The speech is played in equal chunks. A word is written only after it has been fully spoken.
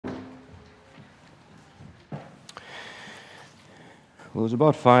Well, it was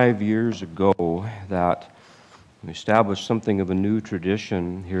about 5 years ago that we established something of a new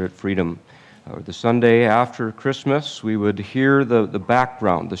tradition here at Freedom. The Sunday after Christmas, we would hear the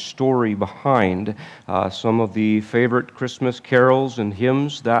background, the story behind some of the favorite Christmas carols and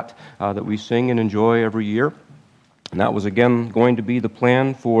hymns that we sing and enjoy every year. And that was again going to be the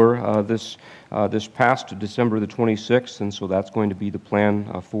plan for this past December the 26th, and so that's going to be the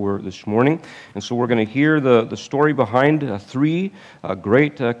plan for this morning. And so we're going to hear the story behind three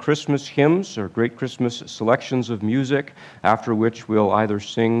great Christmas hymns or great Christmas selections of music, after which we'll either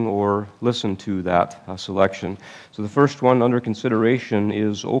sing or listen to that selection. So the first one under consideration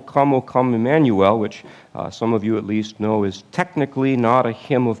is O Come, Emmanuel, which some of you at least know is technically not a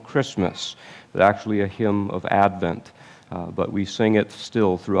hymn of Christmas, but actually a hymn of Advent. But we sing it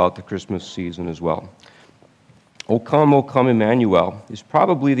still throughout the Christmas season as well. O Come, Emmanuel is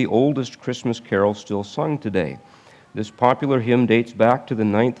probably the oldest Christmas carol still sung today. This popular hymn dates back to the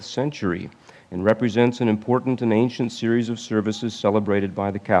 9th century and represents an important and ancient series of services celebrated by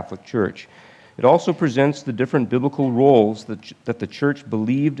the Catholic Church. It also presents the different biblical roles that the Church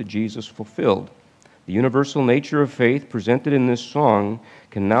believed Jesus fulfilled. The universal nature of faith presented in this song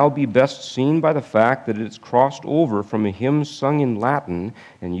can now be best seen by the fact that it's crossed over from a hymn sung in Latin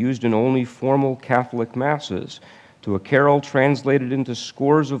and used in only formal Catholic masses to a carol translated into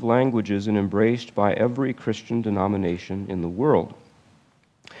scores of languages and embraced by every Christian denomination in the world.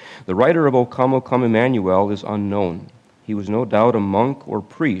 The writer of O Come, Emmanuel is unknown. He was no doubt a monk or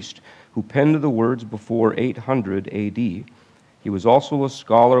priest who penned the words before 800 A.D. He was also a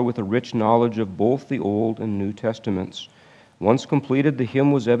scholar with a rich knowledge of both the Old and New Testaments. Once completed, the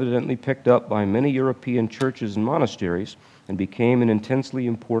hymn was evidently picked up by many European churches and monasteries and became an intensely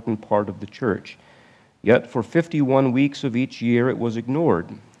important part of the church. Yet for 51 weeks of each year it was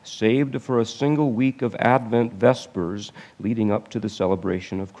ignored, saved for a single week of Advent Vespers leading up to the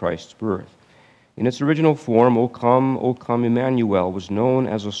celebration of Christ's birth. In its original form, O Come, Emmanuel was known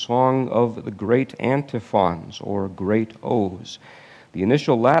as a song of the great antiphons, or great O's. The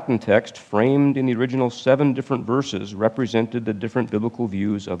initial Latin text, framed in the original 7 different verses, represented the different biblical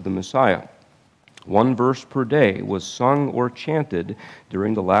views of the Messiah. 1 verse per day was sung or chanted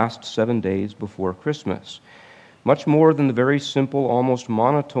during the last 7 days before Christmas. Much more than the very simple, almost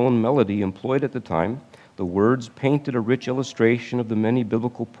monotone melody employed at the time, the words painted a rich illustration of the many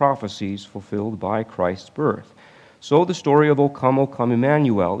biblical prophecies fulfilled by Christ's birth. So the story of O Come,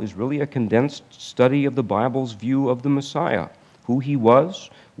 Emmanuel is really a condensed study of the Bible's view of the Messiah, who he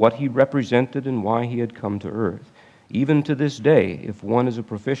was, what he represented, and why he had come to earth. Even to this day, if one is a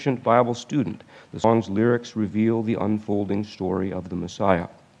proficient Bible student, the song's lyrics reveal the unfolding story of the Messiah.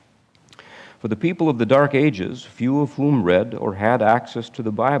 For the people of the Dark Ages, few of whom read or had access to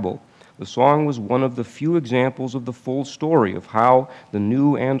the Bible, the song was one of the few examples of the full story of how the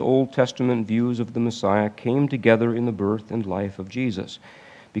New and Old Testament views of the Messiah came together in the birth and life of Jesus.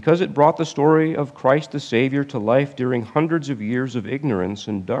 Because it brought the story of Christ the Savior to life during hundreds of years of ignorance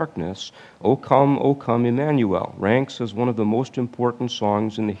and darkness, O Come, Emmanuel ranks as one of the most important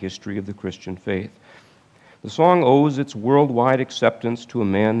songs in the history of the Christian faith. The song owes its worldwide acceptance to a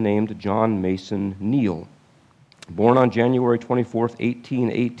man named John Mason Neale. Born on January 24,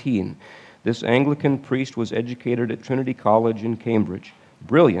 1818, this Anglican priest was educated at Trinity College in Cambridge.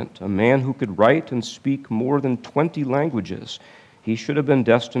 Brilliant, a man who could write and speak more than 20 languages, he should have been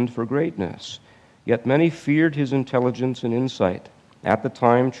destined for greatness. Yet many feared his intelligence and insight. At the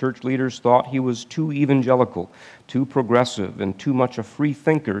time, church leaders thought he was too evangelical, too progressive, and too much a free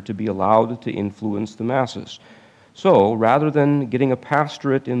thinker to be allowed to influence the masses. So, rather than getting a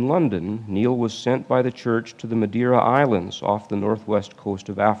pastorate in London, Neale was sent by the church to the Madeira Islands off the northwest coast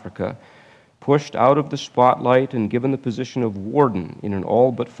of Africa. Pushed out of the spotlight and given the position of warden in an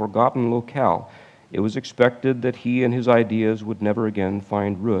all but forgotten locale, it was expected that he and his ideas would never again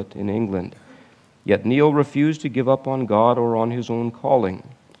find root in England. Yet Neale refused to give up on God or on his own calling.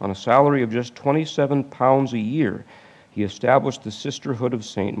 On a salary of just £27 a year, he established the Sisterhood of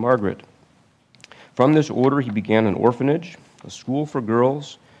St. Margaret. From this order, he began an orphanage, a school for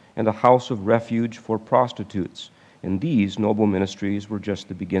girls, and a house of refuge for prostitutes. And these noble ministries were just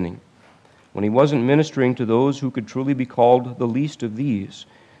the beginning. When he wasn't ministering to those who could truly be called the least of these,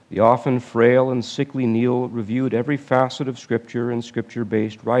 the often frail and sickly Neale reviewed every facet of Scripture and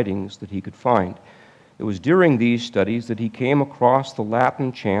Scripture-based writings that he could find. It was during these studies that he came across the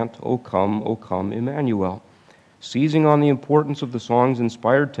Latin chant, O Come, Emmanuel. Seizing on the importance of the song's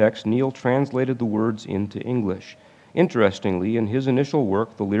inspired text, Neale translated the words into English. Interestingly, in his initial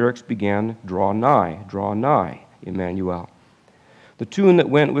work, the lyrics began, Draw nigh, Emmanuel." The tune that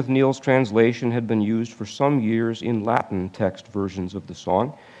went with Neil's translation had been used for some years in Latin text versions of the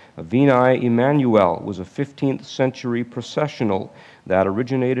song. Veni Emmanuel was a 15th century processional that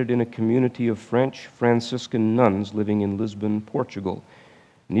originated in a community of French Franciscan nuns living in Lisbon, Portugal.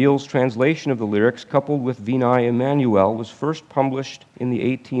 Neil's translation of the lyrics, coupled with Veni Emmanuel, was first published in the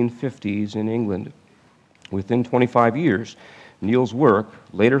 1850s in England. Within 25 years, Neil's work,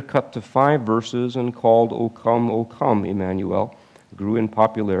 later cut to 5 verses and called O Come, Emmanuel, grew in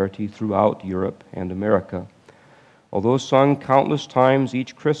popularity throughout Europe and America. Although sung countless times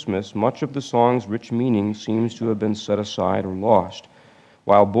each Christmas, much of the song's rich meaning seems to have been set aside or lost.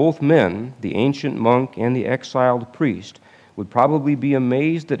 While both men, the ancient monk and the exiled priest, would probably be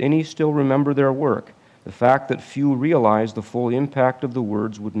amazed that any still remember their work, the fact that few realize the full impact of the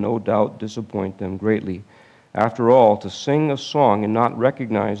words would no doubt disappoint them greatly. After all, to sing a song and not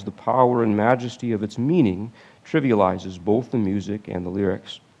recognize the power and majesty of its meaning trivializes both the music and the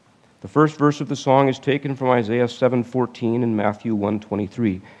lyrics. The first verse of the song is taken from Isaiah 7:14 and Matthew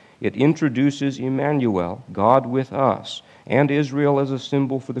 1:23. It introduces Emmanuel, God with us, and Israel as a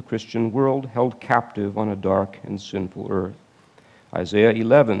symbol for the Christian world held captive on a dark and sinful earth. Isaiah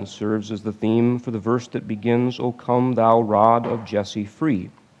 11 serves as the theme for the verse that begins, O come thou rod of Jesse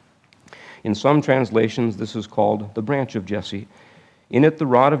free. In some translations, this is called the branch of Jesse. In it, the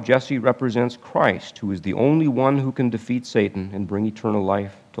rod of Jesse represents Christ, who is the only one who can defeat Satan and bring eternal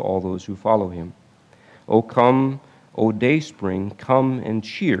life to all those who follow him. O come, O dayspring, come and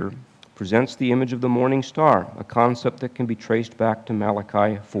cheer, presents the image of the morning star, a concept that can be traced back to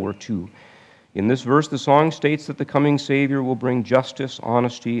Malachi 4:2. In this verse, the song states that the coming Savior will bring justice,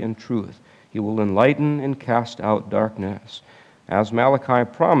 honesty, and truth. He will enlighten and cast out darkness. As Malachi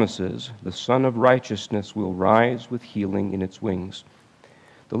promises, the Son of Righteousness will rise with healing in its wings.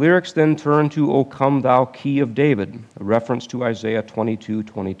 The lyrics then turn to, O come thou key of David, a reference to Isaiah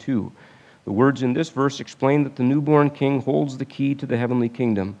 22:22. The words in this verse explain that the newborn king holds the key to the heavenly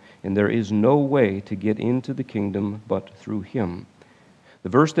kingdom, and there is no way to get into the kingdom but through him. The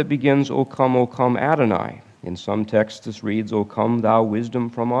verse that begins, O come, Adonai, in some texts this reads, O come thou wisdom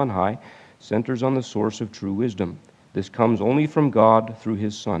from on high, centers on the source of true wisdom. This comes only from God through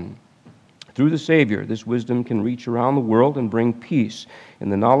his Son. Through the Savior, this wisdom can reach around the world and bring peace and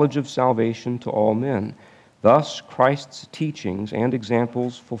the knowledge of salvation to all men. Thus, Christ's teachings and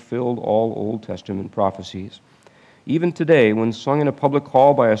examples fulfilled all Old Testament prophecies. Even today, when sung in a public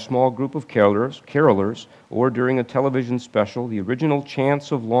hall by a small group of carolers, or during a television special, the original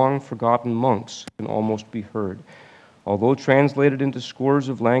chants of long-forgotten monks can almost be heard. Although translated into scores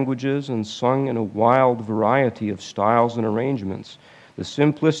of languages and sung in a wild variety of styles and arrangements, the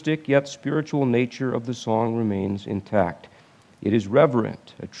simplistic yet spiritual nature of the song remains intact. It is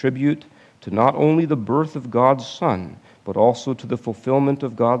reverent, a tribute to not only the birth of God's Son, but also to the fulfillment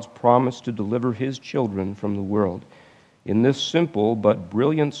of God's promise to deliver his children from the world. In this simple but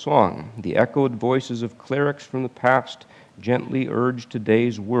brilliant song, the echoed voices of clerics from the past gently urge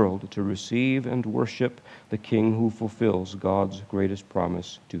today's world to receive and worship the King who fulfills God's greatest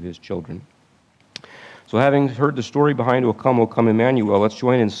promise to his children. So having heard the story behind O Come, Emmanuel, let's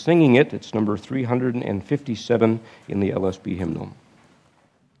join in singing it. It's number 357 in the LSB hymnal.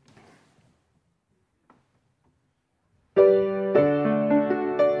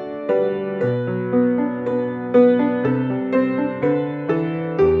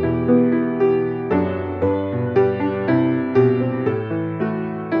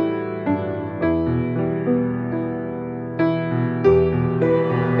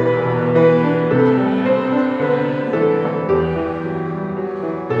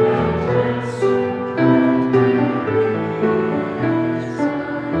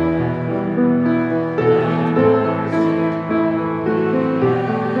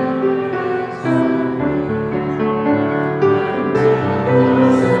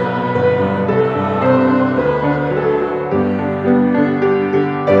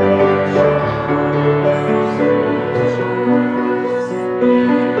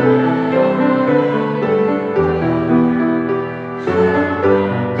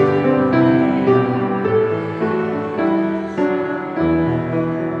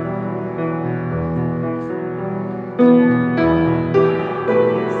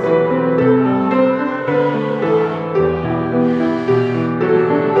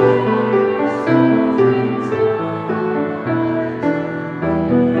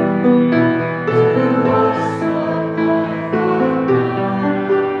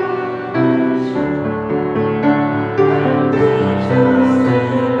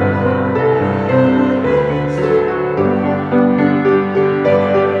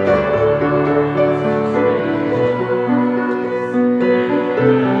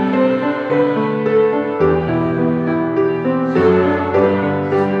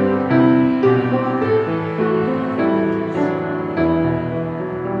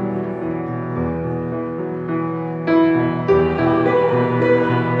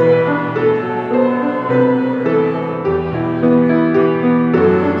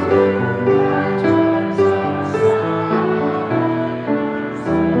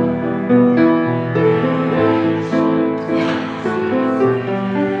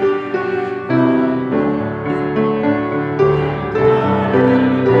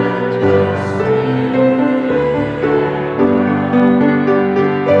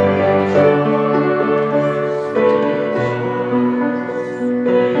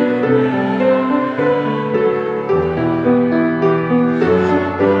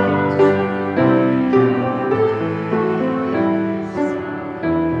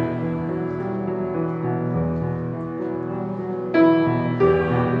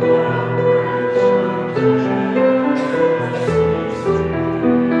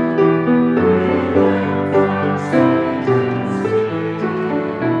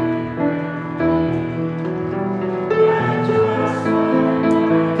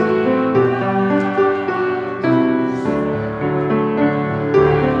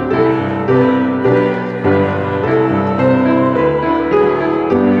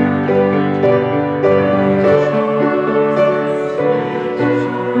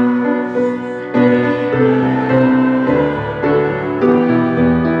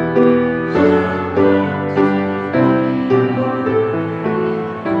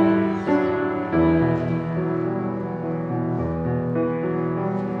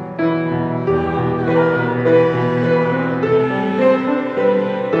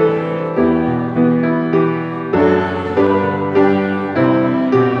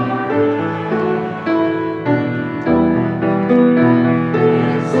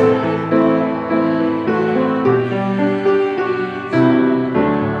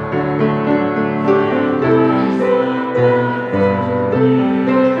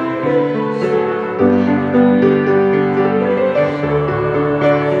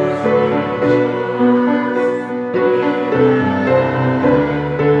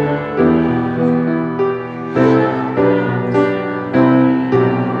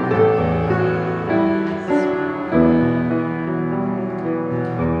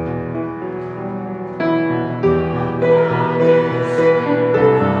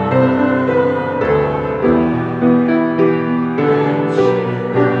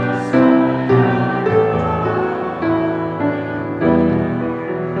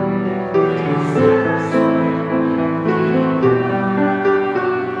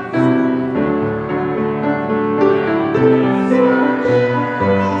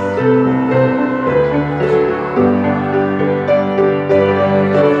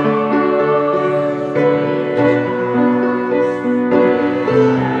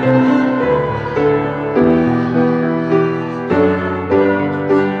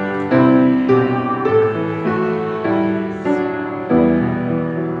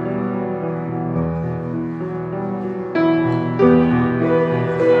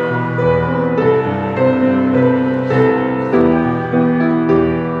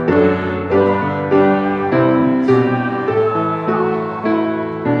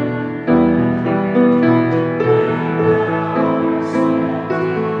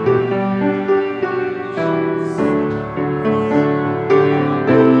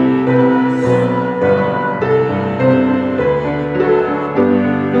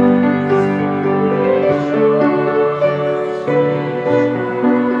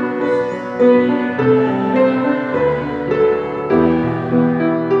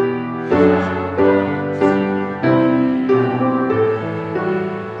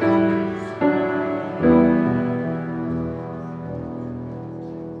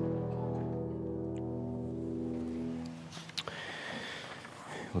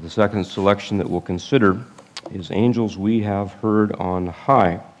 second selection that we'll consider is Angels We Have Heard on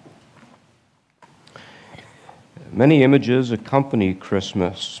High. Many images accompany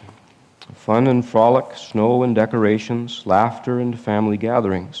Christmas: fun and frolic, snow and decorations, laughter and family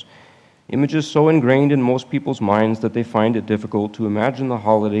gatherings. Images so ingrained in most people's minds that they find it difficult to imagine the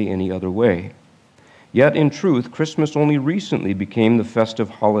holiday any other way. Yet, in truth, Christmas only recently became the festive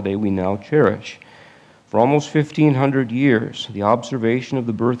holiday we now cherish. For almost 1,500 years, the observation of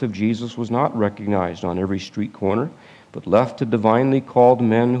the birth of Jesus was not recognized on every street corner, but left to divinely called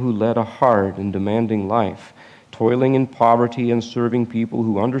men who led a hard and demanding life, toiling in poverty and serving people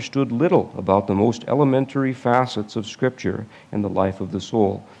who understood little about the most elementary facets of Scripture and the life of the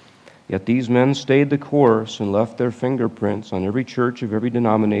soul. Yet these men stayed the course and left their fingerprints on every church of every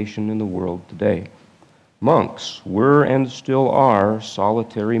denomination in the world today. Monks were and still are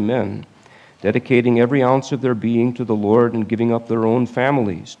solitary men, dedicating every ounce of their being to the Lord and giving up their own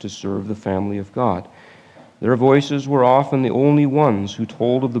families to serve the family of God. Their voices were often the only ones who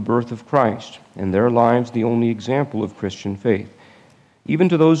told of the birth of Christ, and their lives the only example of Christian faith. Even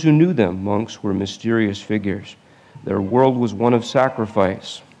to those who knew them, monks were mysterious figures. Their world was one of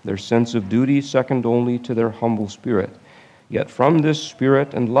sacrifice, their sense of duty second only to their humble spirit. Yet from this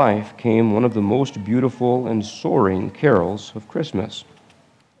spirit and life came one of the most beautiful and soaring carols of Christmas.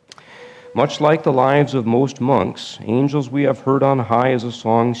 Much like the lives of most monks, Angels We Have Heard on High is a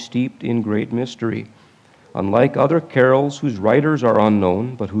song steeped in great mystery. Unlike other carols whose writers are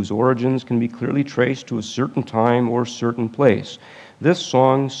unknown, but whose origins can be clearly traced to a certain time or certain place, this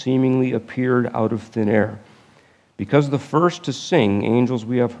song seemingly appeared out of thin air. Because the first to sing Angels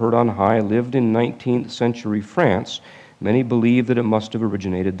We Have Heard on High lived in 19th century France, many believe that it must have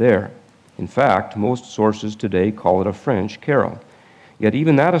originated there. In fact, most sources today call it a French carol. Yet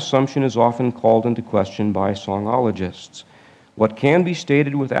even that assumption is often called into question by songologists. What can be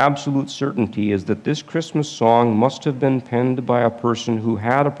stated with absolute certainty is that this Christmas song must have been penned by a person who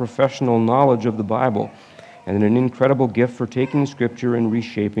had a professional knowledge of the Bible and an incredible gift for taking Scripture and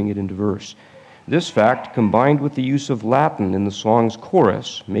reshaping it into verse. This fact, combined with the use of Latin in the song's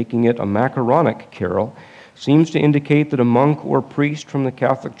chorus, making it a macaronic carol, seems to indicate that a monk or priest from the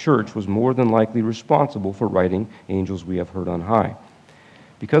Catholic Church was more than likely responsible for writing Angels We Have Heard on High.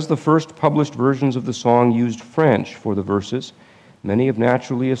 Because the first published versions of the song used French for the verses, many have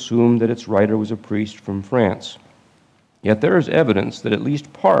naturally assumed that its writer was a priest from France. Yet there is evidence that at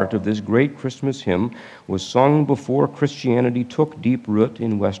least part of this great Christmas hymn was sung before Christianity took deep root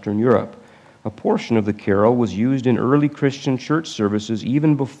in Western Europe. A portion of the carol was used in early Christian church services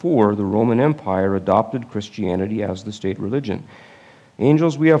even before the Roman Empire adopted Christianity as the state religion.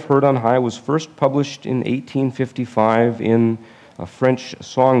 Angels We Have Heard on High was first published in 1855 in a French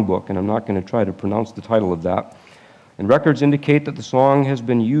songbook, and I'm not going to try to pronounce the title of that. And records indicate that the song had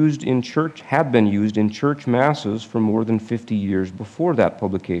been used in church masses for more than 50 years before that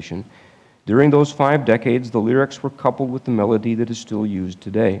publication. During those 5 decades, the lyrics were coupled with the melody that is still used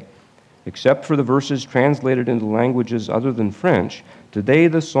today. Except for the verses translated into languages other than French, today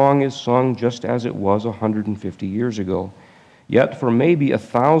the song is sung just as it was 150 years ago. Yet for maybe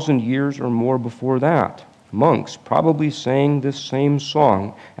 1,000 years or more before that, monks probably sang this same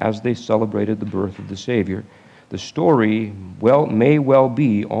song as they celebrated the birth of the Savior. The story may well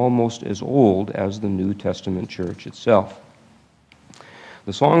be almost as old as the New Testament church itself.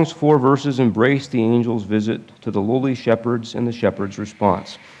 The song's 4 verses embrace the angel's visit to the lowly shepherds and the shepherds'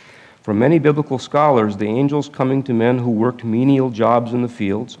 response. For many biblical scholars, the angels coming to men who worked menial jobs in the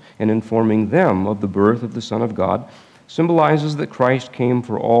fields and informing them of the birth of the Son of God symbolizes that Christ came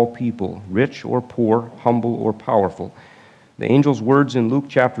for all people, rich or poor, humble or powerful. The angel's words in Luke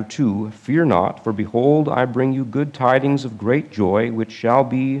chapter 2, "Fear not, for behold, I bring you good tidings of great joy, which shall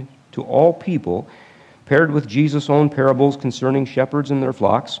be to all people," paired with Jesus' own parables concerning shepherds and their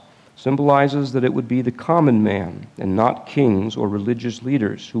flocks, symbolizes that it would be the common man and not kings or religious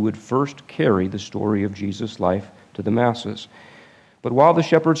leaders who would first carry the story of Jesus' life to the masses. But while the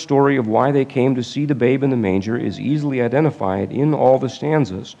shepherd's story of why they came to see the babe in the manger is easily identified in all the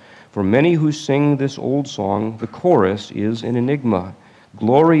stanzas, for many who sing this old song, the chorus is an enigma.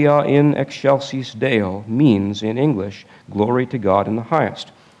 Gloria in excelsis Deo means, in English, glory to God in the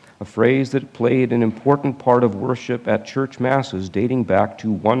highest, a phrase that played an important part of worship at church masses dating back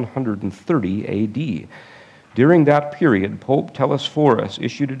to 130 A.D. During that period, Pope Telesphorus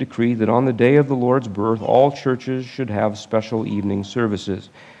issued a decree that on the day of the Lord's birth, all churches should have special evening services.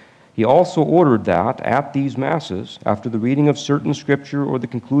 He also ordered that, at these masses, after the reading of certain scripture or the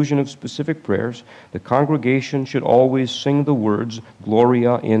conclusion of specific prayers, the congregation should always sing the words,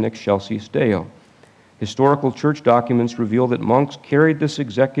 Gloria in excelsis Deo. Historical church documents reveal that monks carried this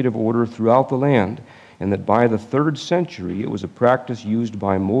executive order throughout the land, and that by the 3rd century it was a practice used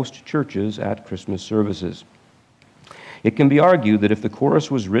by most churches at Christmas services. It can be argued that if the chorus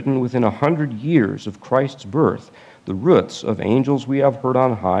was written within 100 years of Christ's birth, the roots of Angels We Have Heard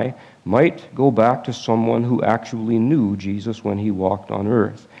on High might go back to someone who actually knew Jesus when he walked on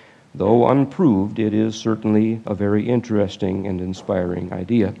earth. Though unproved, it is certainly a very interesting and inspiring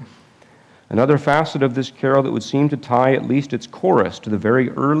idea. Another facet of this carol that would seem to tie at least its chorus to the very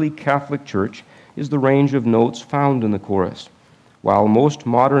early Catholic Church is the range of notes found in the chorus. While most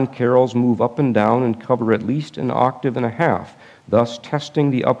modern carols move up and down and cover at least an octave and a half, thus testing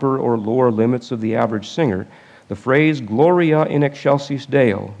the upper or lower limits of the average singer, the phrase Gloria in excelsis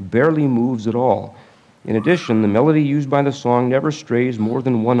Deo barely moves at all. In addition, the melody used by the song never strays more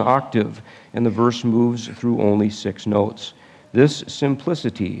than 1 octave, and the verse moves through only 6 notes. This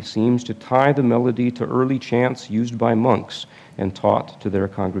simplicity seems to tie the melody to early chants used by monks and taught to their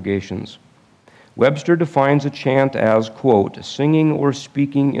congregations. Webster defines a chant as, quote, singing or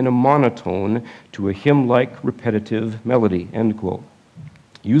speaking in a monotone to a hymn-like repetitive melody, end quote.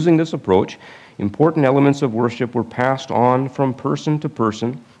 Using this approach, important elements of worship were passed on from person to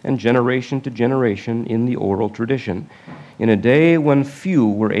person and generation to generation in the oral tradition. In a day when few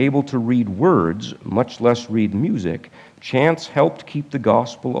were able to read words, much less read music, chants helped keep the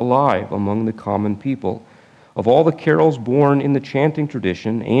gospel alive among the common people. Of all the carols born in the chanting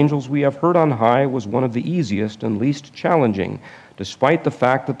tradition, Angels We Have Heard on High was one of the easiest and least challenging, despite the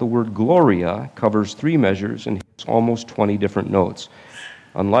fact that the word Gloria covers 3 measures and hits almost 20 different notes.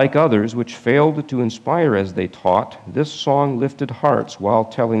 Unlike others, which failed to inspire as they taught, this song lifted hearts while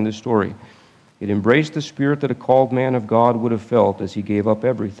telling the story. It embraced the spirit that a called man of God would have felt as he gave up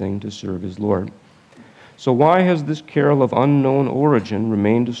everything to serve his Lord. So why has this carol of unknown origin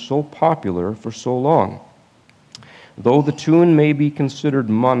remained so popular for so long? Though the tune may be considered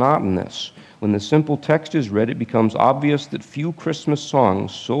monotonous, when the simple text is read, it becomes obvious that few Christmas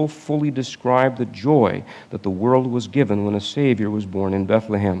songs so fully describe the joy that the world was given when a Savior was born in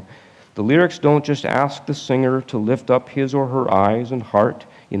Bethlehem. The lyrics don't just ask the singer to lift up his or her eyes and heart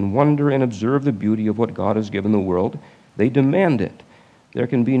in wonder and observe the beauty of what God has given the world. They demand it. There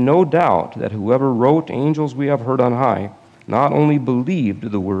can be no doubt that whoever wrote Angels We Have Heard on High not only believed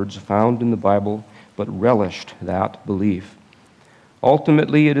the words found in the Bible, but relished that belief.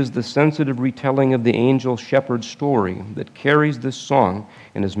 Ultimately, it is the sensitive retelling of the angel shepherd story that carries this song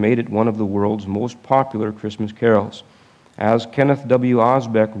and has made it one of the world's most popular Christmas carols. As Kenneth W.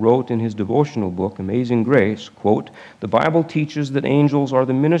 Osbeck wrote in his devotional book, Amazing Grace, quote, the Bible teaches that angels are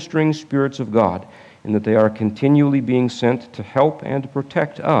the ministering spirits of God and that they are continually being sent to help and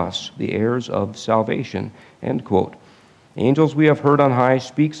protect us, the heirs of salvation, end quote. Angels We Have Heard on High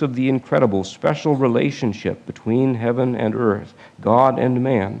speaks of the incredible special relationship between heaven and earth, God and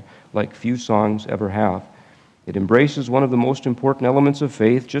man, like few songs ever have. It embraces one of the most important elements of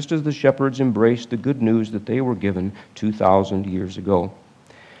faith, just as the shepherds embraced the good news that they were given 2,000 years ago.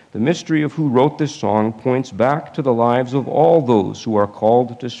 The mystery of who wrote this song points back to the lives of all those who are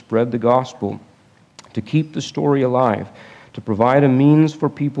called to spread the gospel, to keep the story alive, to provide a means for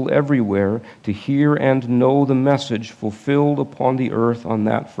people everywhere to hear and know the message fulfilled upon the earth on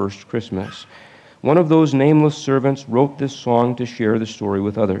that first Christmas. One of those nameless servants wrote this song to share the story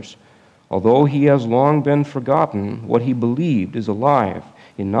with others. Although he has long been forgotten, what he believed is alive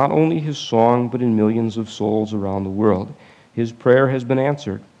in not only his song, but in millions of souls around the world. His prayer has been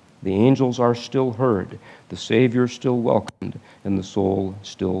answered. The angels are still heard, the Savior still welcomed, and the soul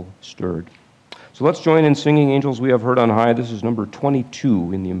still stirred. So let's join in singing Angels We Have Heard on High. This is number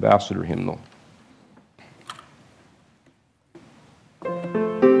 22 in the Ambassador Hymnal.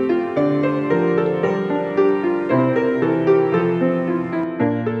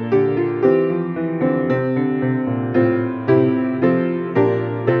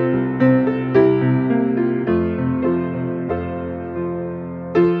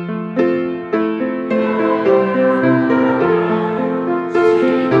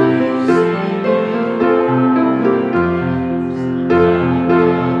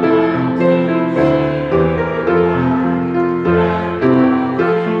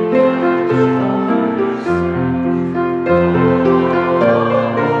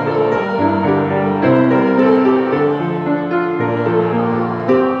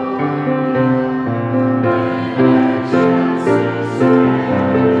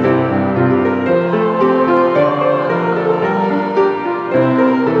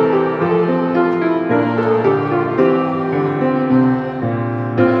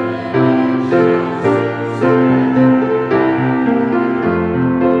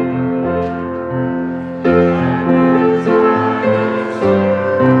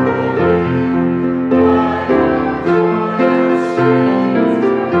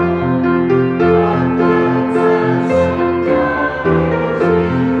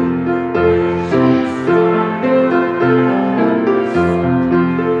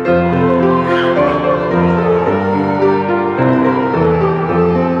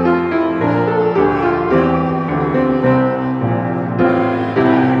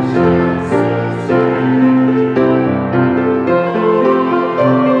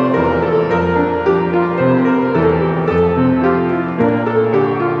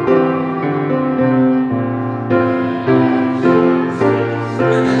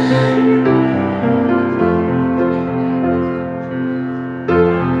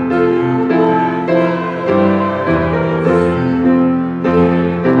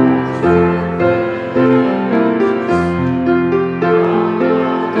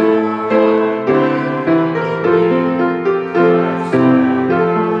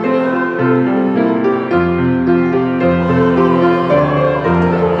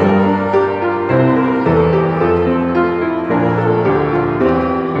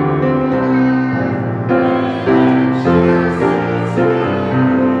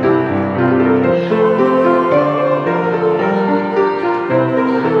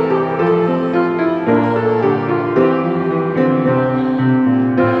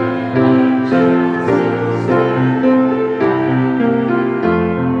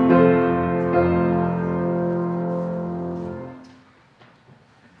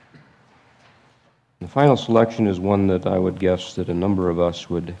 final selection is one that I would guess that a number of us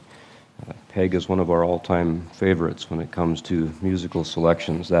would peg as one of our all-time favorites when it comes to musical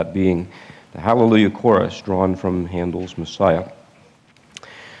selections, that being the Hallelujah Chorus drawn from Handel's Messiah.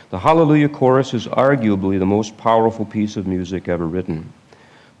 The Hallelujah Chorus is arguably the most powerful piece of music ever written.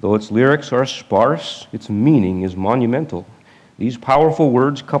 Though its lyrics are sparse, its meaning is monumental. These powerful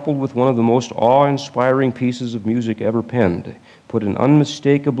words, coupled with one of the most awe-inspiring pieces of music ever penned, put an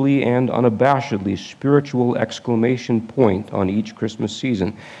unmistakably and unabashedly spiritual exclamation point on each Christmas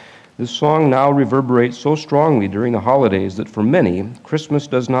season. This song now reverberates so strongly during the holidays that for many, Christmas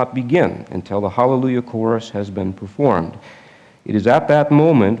does not begin until the Hallelujah Chorus has been performed. It is at that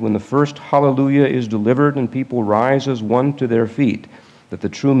moment when the first Hallelujah is delivered and people rise as one to their feet that the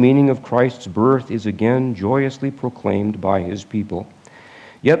true meaning of Christ's birth is again joyously proclaimed by his people.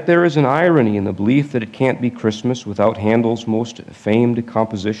 Yet there is an irony in the belief that it can't be Christmas without Handel's most famed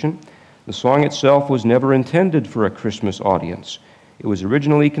composition. The song itself was never intended for a Christmas audience. It was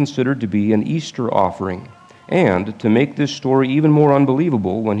originally considered to be an Easter offering. And to make this story even more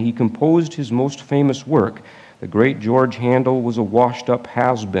unbelievable, when he composed his most famous work, the great George Handel was a washed-up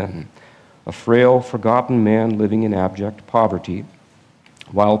has-been, a frail, forgotten man living in abject poverty.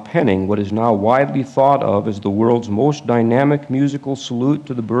 While penning what is now widely thought of as the world's most dynamic musical salute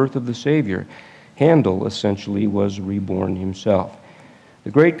to the birth of the Savior, Handel essentially was reborn himself.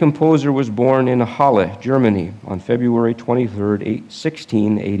 The great composer was born in Halle, Germany, on February 23,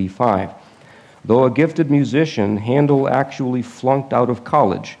 1685. Though a gifted musician, Handel actually flunked out of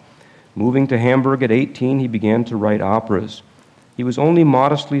college. Moving to Hamburg at 18, he began to write operas. He was only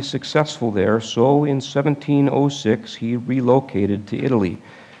modestly successful there, so in 1706 he relocated to Italy.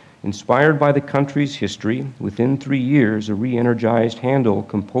 Inspired by the country's history, within 3 years a re-energized Handel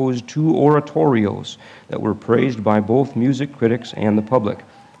composed 2 oratorios that were praised by both music critics and the public.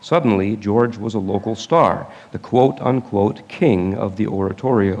 Suddenly, George was a local star, the quote-unquote king of the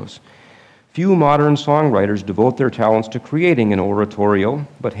oratorios. Few modern songwriters devote their talents to creating an oratorio,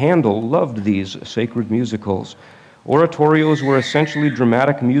 but Handel loved these sacred musicals. Oratorios were essentially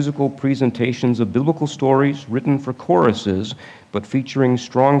dramatic musical presentations of biblical stories written for choruses, but featuring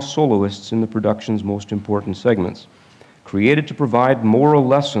strong soloists in the production's most important segments. Created to provide moral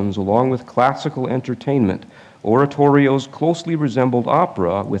lessons along with classical entertainment, oratorios closely resembled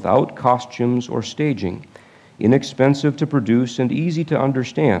opera without costumes or staging. Inexpensive to produce and easy to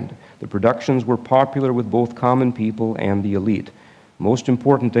understand, the productions were popular with both common people and the elite. Most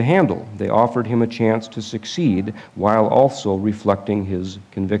important to Handel, they offered him a chance to succeed while also reflecting his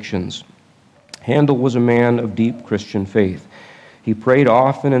convictions. Handel was a man of deep Christian faith. He prayed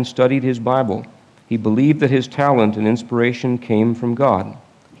often and studied his Bible. He believed that his talent and inspiration came from God.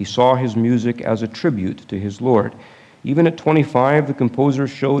 He saw his music as a tribute to his Lord. Even at 25, the composer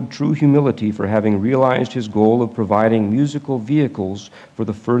showed true humility for having realized his goal of providing musical vehicles for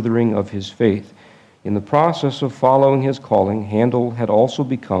the furthering of his faith. In the process of following his calling, Handel had also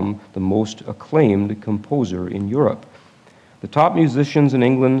become the most acclaimed composer in Europe. The top musicians in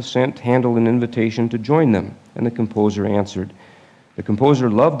England sent Handel an invitation to join them, and the composer answered. The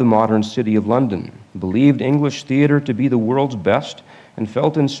composer loved the modern city of London, believed English theater to be the world's best, and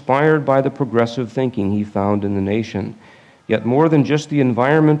felt inspired by the progressive thinking he found in the nation. Yet more than just the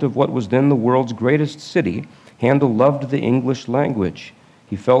environment of what was then the world's greatest city, Handel loved the English language.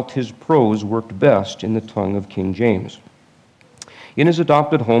 He felt his prose worked best in the tongue of King James. In his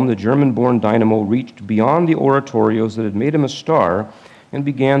adopted home, the German-born dynamo reached beyond the oratorios that had made him a star and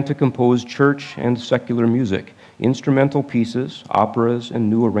began to compose church and secular music, instrumental pieces, operas, and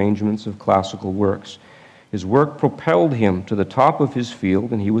new arrangements of classical works. His work propelled him to the top of his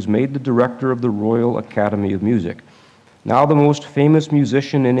field, and he was made the director of the Royal Academy of Music. Now the most famous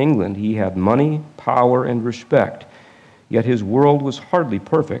musician in England, he had money, power, and respect. Yet his world was hardly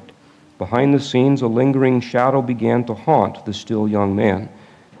perfect. Behind the scenes, a lingering shadow began to haunt the still young man.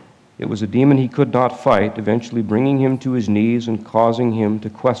 It was a demon he could not fight, eventually bringing him to his knees and causing him to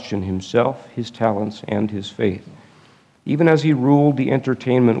question himself, his talents, and his faith. Even as he ruled the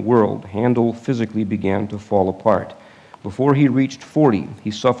entertainment world, Handel physically began to fall apart. Before he reached 40,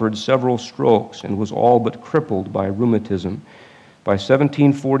 he suffered several strokes and was all but crippled by rheumatism. By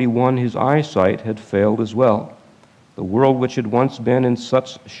 1741, his eyesight had failed as well. The world which had once been in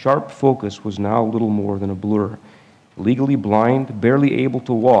such sharp focus was now little more than a blur. Legally blind, barely able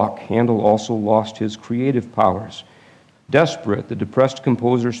to walk, Handel also lost his creative powers. Desperate, the depressed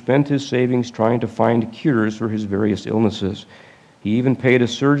composer spent his savings trying to find cures for his various illnesses. He even paid a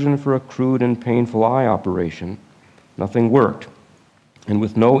surgeon for a crude and painful eye operation. Nothing worked. And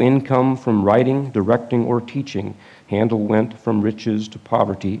with no income from writing, directing, or teaching, Handel went from riches to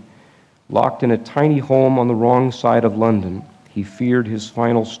poverty. Locked in a tiny home on the wrong side of London, he feared his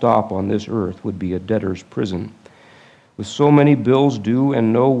final stop on this earth would be a debtor's prison. With so many bills due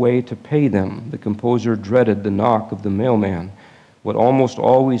and no way to pay them, the composer dreaded the knock of the mailman. What almost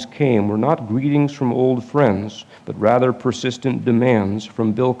always came were not greetings from old friends, but rather persistent demands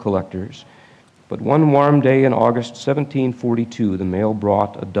from bill collectors. But one warm day in August 1742, the mail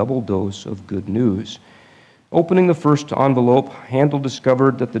brought a double dose of good news. Opening the first envelope, Handel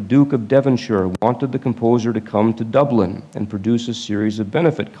discovered that the Duke of Devonshire wanted the composer to come to Dublin and produce a series of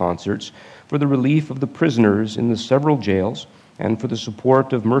benefit concerts for the relief of the prisoners in the several jails and for the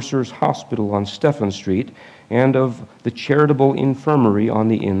support of Mercer's Hospital on Stephen Street and of the charitable infirmary on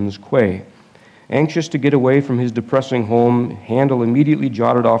the Inn's Quay. Anxious to get away from his depressing home, Handel immediately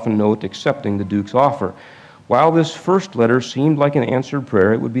jotted off a note accepting the Duke's offer. While this first letter seemed like an answered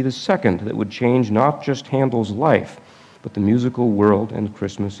prayer, it would be the second that would change not just Handel's life, but the musical world and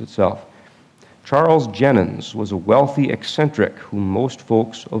Christmas itself. Charles Jennens was a wealthy eccentric whom most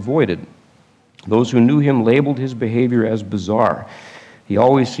folks avoided. Those who knew him labeled his behavior as bizarre. He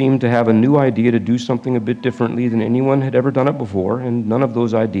always seemed to have a new idea to do something a bit differently than anyone had ever done it before, and none of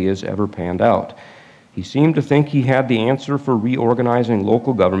those ideas ever panned out. He seemed to think he had the answer for reorganizing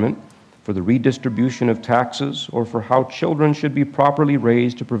local government, for the redistribution of taxes, or for how children should be properly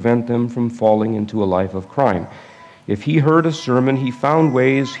raised to prevent them from falling into a life of crime. If he heard a sermon, he found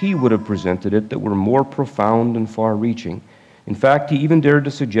ways he would have presented it that were more profound and far-reaching. In fact, he even dared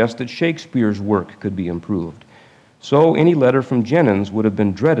to suggest that Shakespeare's work could be improved. So any letter from Jennens would have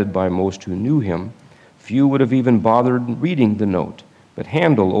been dreaded by most who knew him. Few would have even bothered reading the note, but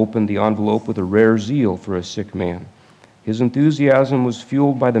Handel opened the envelope with a rare zeal for a sick man. His enthusiasm was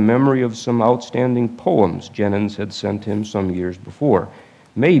fueled by the memory of some outstanding poems Jennens had sent him some years before.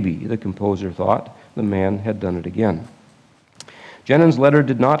 Maybe, the composer thought, the man had done it again. Jennens' letter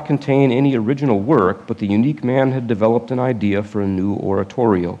did not contain any original work, but the unique man had developed an idea for a new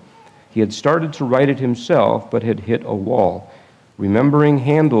oratorio. He had started to write it himself, but had hit a wall. Remembering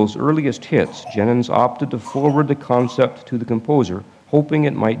Handel's earliest hits, Jennens opted to forward the concept to the composer, hoping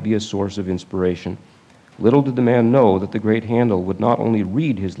it might be a source of inspiration. Little did the man know that the great Handel would not only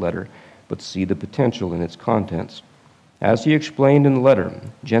read his letter, but see the potential in its contents. As he explained in the letter,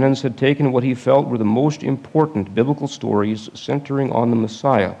 Jennens had taken what he felt were the most important biblical stories centering on the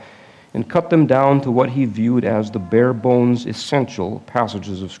Messiah and cut them down to what he viewed as the bare-bones essential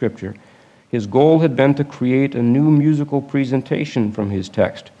passages of Scripture. His goal had been to create a new musical presentation from his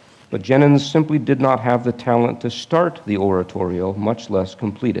text, but Jennens simply did not have the talent to start the oratorio, much less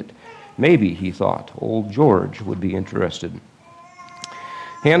complete it. Maybe, he thought, old George would be interested.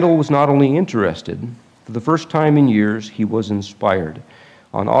 Handel was not only interested, for the first time in years, he was inspired.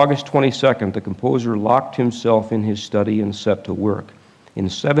 On August 22nd, the composer locked himself in his study and set to work. In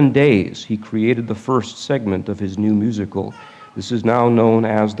 7 days, he created the first segment of his new musical. This is now known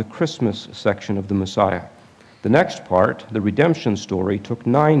as the Christmas section of the Messiah. The next part, the redemption story, took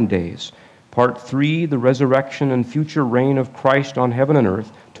 9 days. Part 3, the resurrection and future reign of Christ on heaven and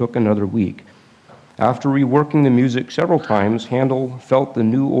earth, took another week. After reworking the music several times, Handel felt the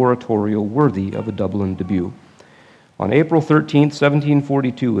new oratorio worthy of a Dublin debut. On April 13,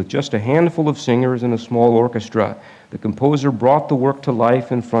 1742, with just a handful of singers and a small orchestra, the composer brought the work to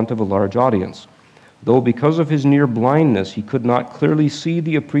life in front of a large audience. Though because of his near blindness he could not clearly see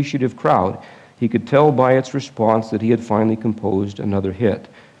the appreciative crowd, he could tell by its response that he had finally composed another hit.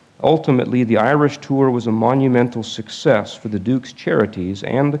 Ultimately, the Irish tour was a monumental success for the Duke's charities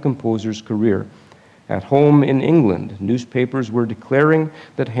and the composer's career. At home in England, newspapers were declaring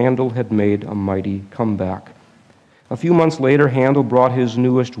that Handel had made a mighty comeback. A few months later, Handel brought his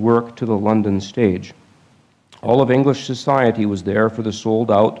newest work to the London stage. All of English society was there for the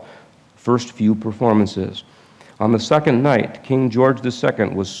sold-out first few performances. On the second night, King George II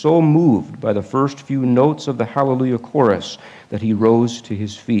was so moved by the first few notes of the Hallelujah chorus that he rose to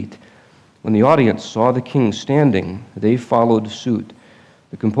his feet. When the audience saw the king standing, they followed suit.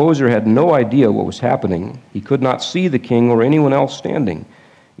 The composer had no idea what was happening. He could not see the king or anyone else standing.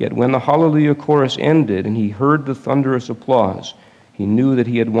 Yet when the Hallelujah chorus ended and he heard the thunderous applause, he knew that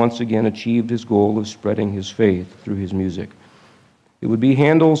he had once again achieved his goal of spreading his faith through his music. It would be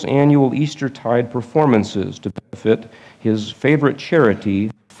Handel's annual Eastertide performances to benefit his favorite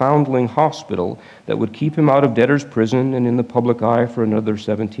charity, Foundling Hospital, that would keep him out of debtor's prison and in the public eye for another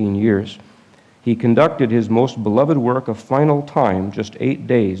 17 years. He conducted his most beloved work a final time just 8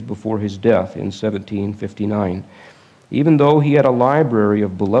 days before his death in 1759. Even though he had a library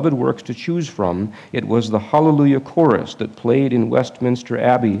of beloved works to choose from, it was the Hallelujah chorus that played in Westminster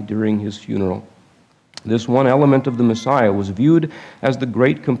Abbey during his funeral. This one element of the Messiah was viewed as the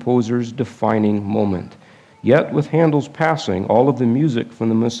great composer's defining moment. Yet, with Handel's passing, all of the music from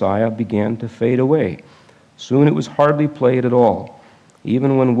the Messiah began to fade away. Soon it was hardly played at all.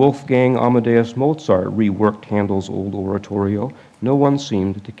 Even when Wolfgang Amadeus Mozart reworked Handel's old oratorio, no one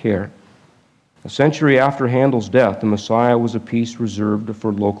seemed to care. A century after Handel's death, the Messiah was a piece reserved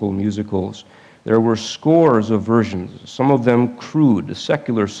for local musicals. There were scores of versions, some of them crude,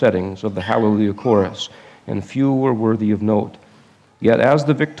 secular settings of the Hallelujah chorus, and few were worthy of note. Yet as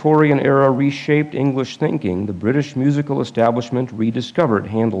the Victorian era reshaped English thinking, the British musical establishment rediscovered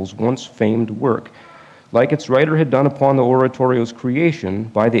Handel's once famed work. Like its writer had done upon the oratorio's creation,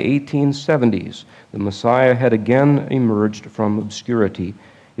 by the 1870s, the Messiah had again emerged from obscurity.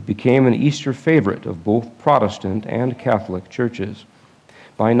 It became an Easter favorite of both Protestant and Catholic churches.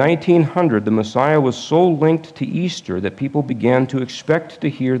 By 1900, the Messiah was so linked to Easter that people began to expect to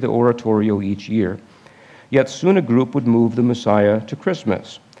hear the oratorio each year. Yet soon a group would move the Messiah to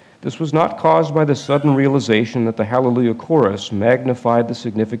Christmas. This was not caused by the sudden realization that the Hallelujah chorus magnified the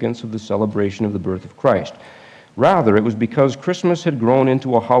significance of the celebration of the birth of Christ. Rather, it was because Christmas had grown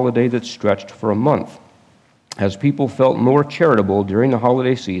into a holiday that stretched for a month. As people felt more charitable during the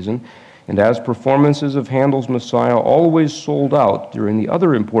holiday season, and as performances of Handel's Messiah always sold out during the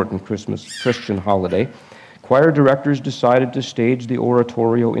other important Christian holiday, choir directors decided to stage the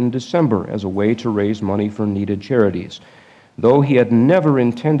oratorio in December as a way to raise money for needed charities. Though he had never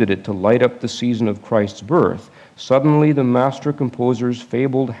intended it to light up the season of Christ's birth, suddenly the master composer's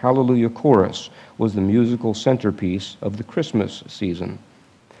fabled Hallelujah chorus was the musical centerpiece of the Christmas season.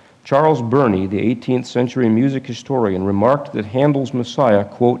 Charles Burney, the 18th century music historian, remarked that Handel's Messiah,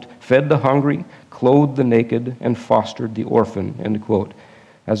 quote, fed the hungry, clothed the naked, and fostered the orphan, end quote.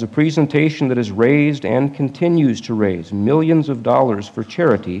 As a presentation that has raised and continues to raise millions of dollars for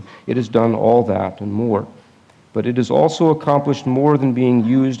charity, it has done all that and more. But it has also accomplished more than being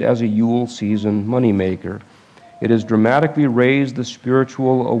used as a Yule season moneymaker. It has dramatically raised the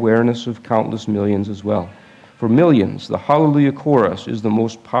spiritual awareness of countless millions as well. For millions, the Hallelujah chorus is the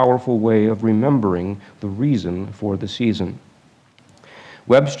most powerful way of remembering the reason for the season.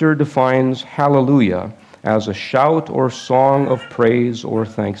 Webster defines hallelujah as a shout or song of praise or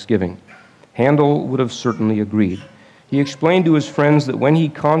thanksgiving. Handel would have certainly agreed. He explained to his friends that when he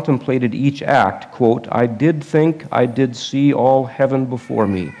contemplated each act, quote, I did think I did see all heaven before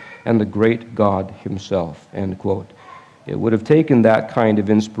me and the great God himself, end quote. It would have taken that kind of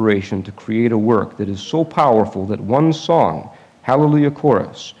inspiration to create a work that is so powerful that one song, Hallelujah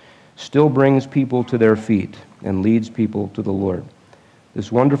Chorus, still brings people to their feet and leads people to the Lord.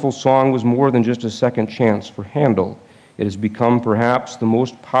 This wonderful song was more than just a second chance for Handel. It has become perhaps the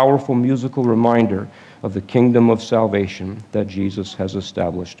most powerful musical reminder of the kingdom of salvation that Jesus has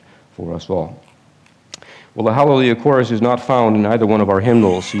established for us all. Well, the Hallelujah Chorus is not found in either one of our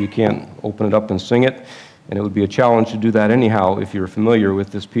hymnals, so you can't open it up and sing it. And it would be a challenge to do that anyhow if you're familiar with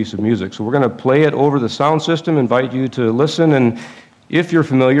this piece of music. So we're going to play it over the sound system, invite you to listen, and if you're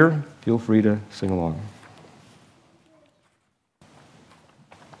familiar, feel free to sing along.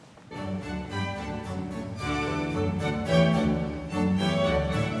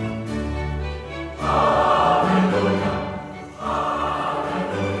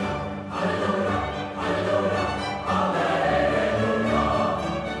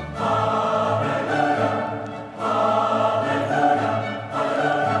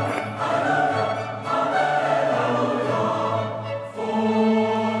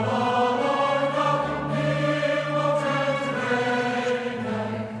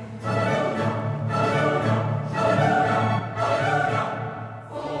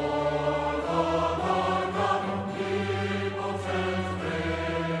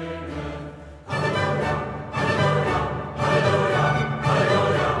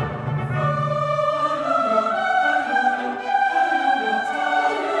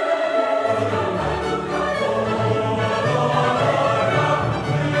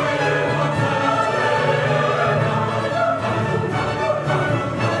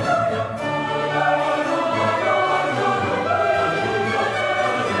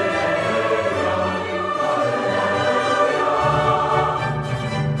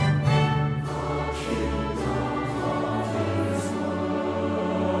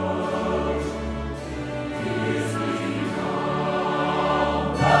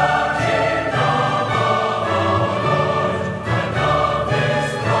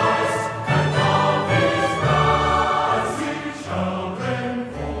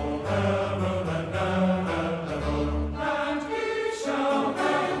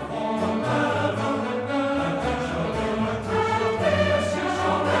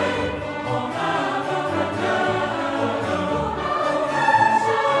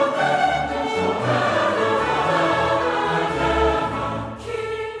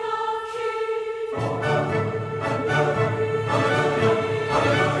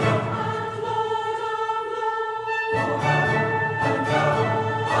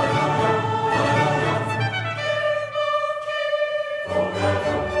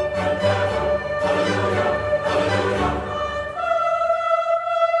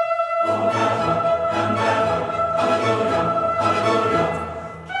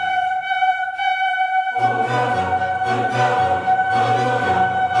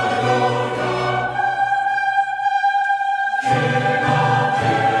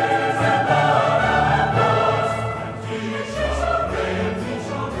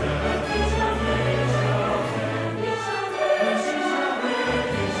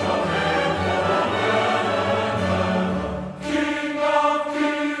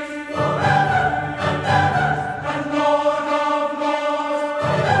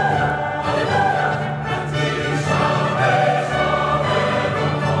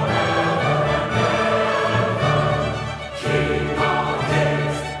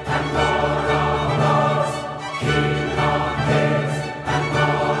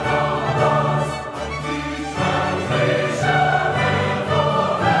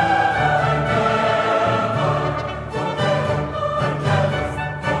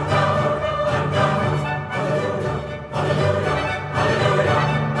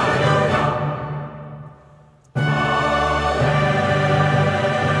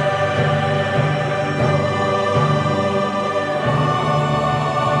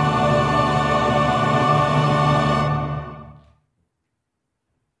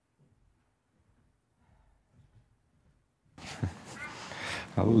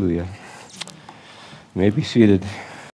 Hallelujah. You may be seated.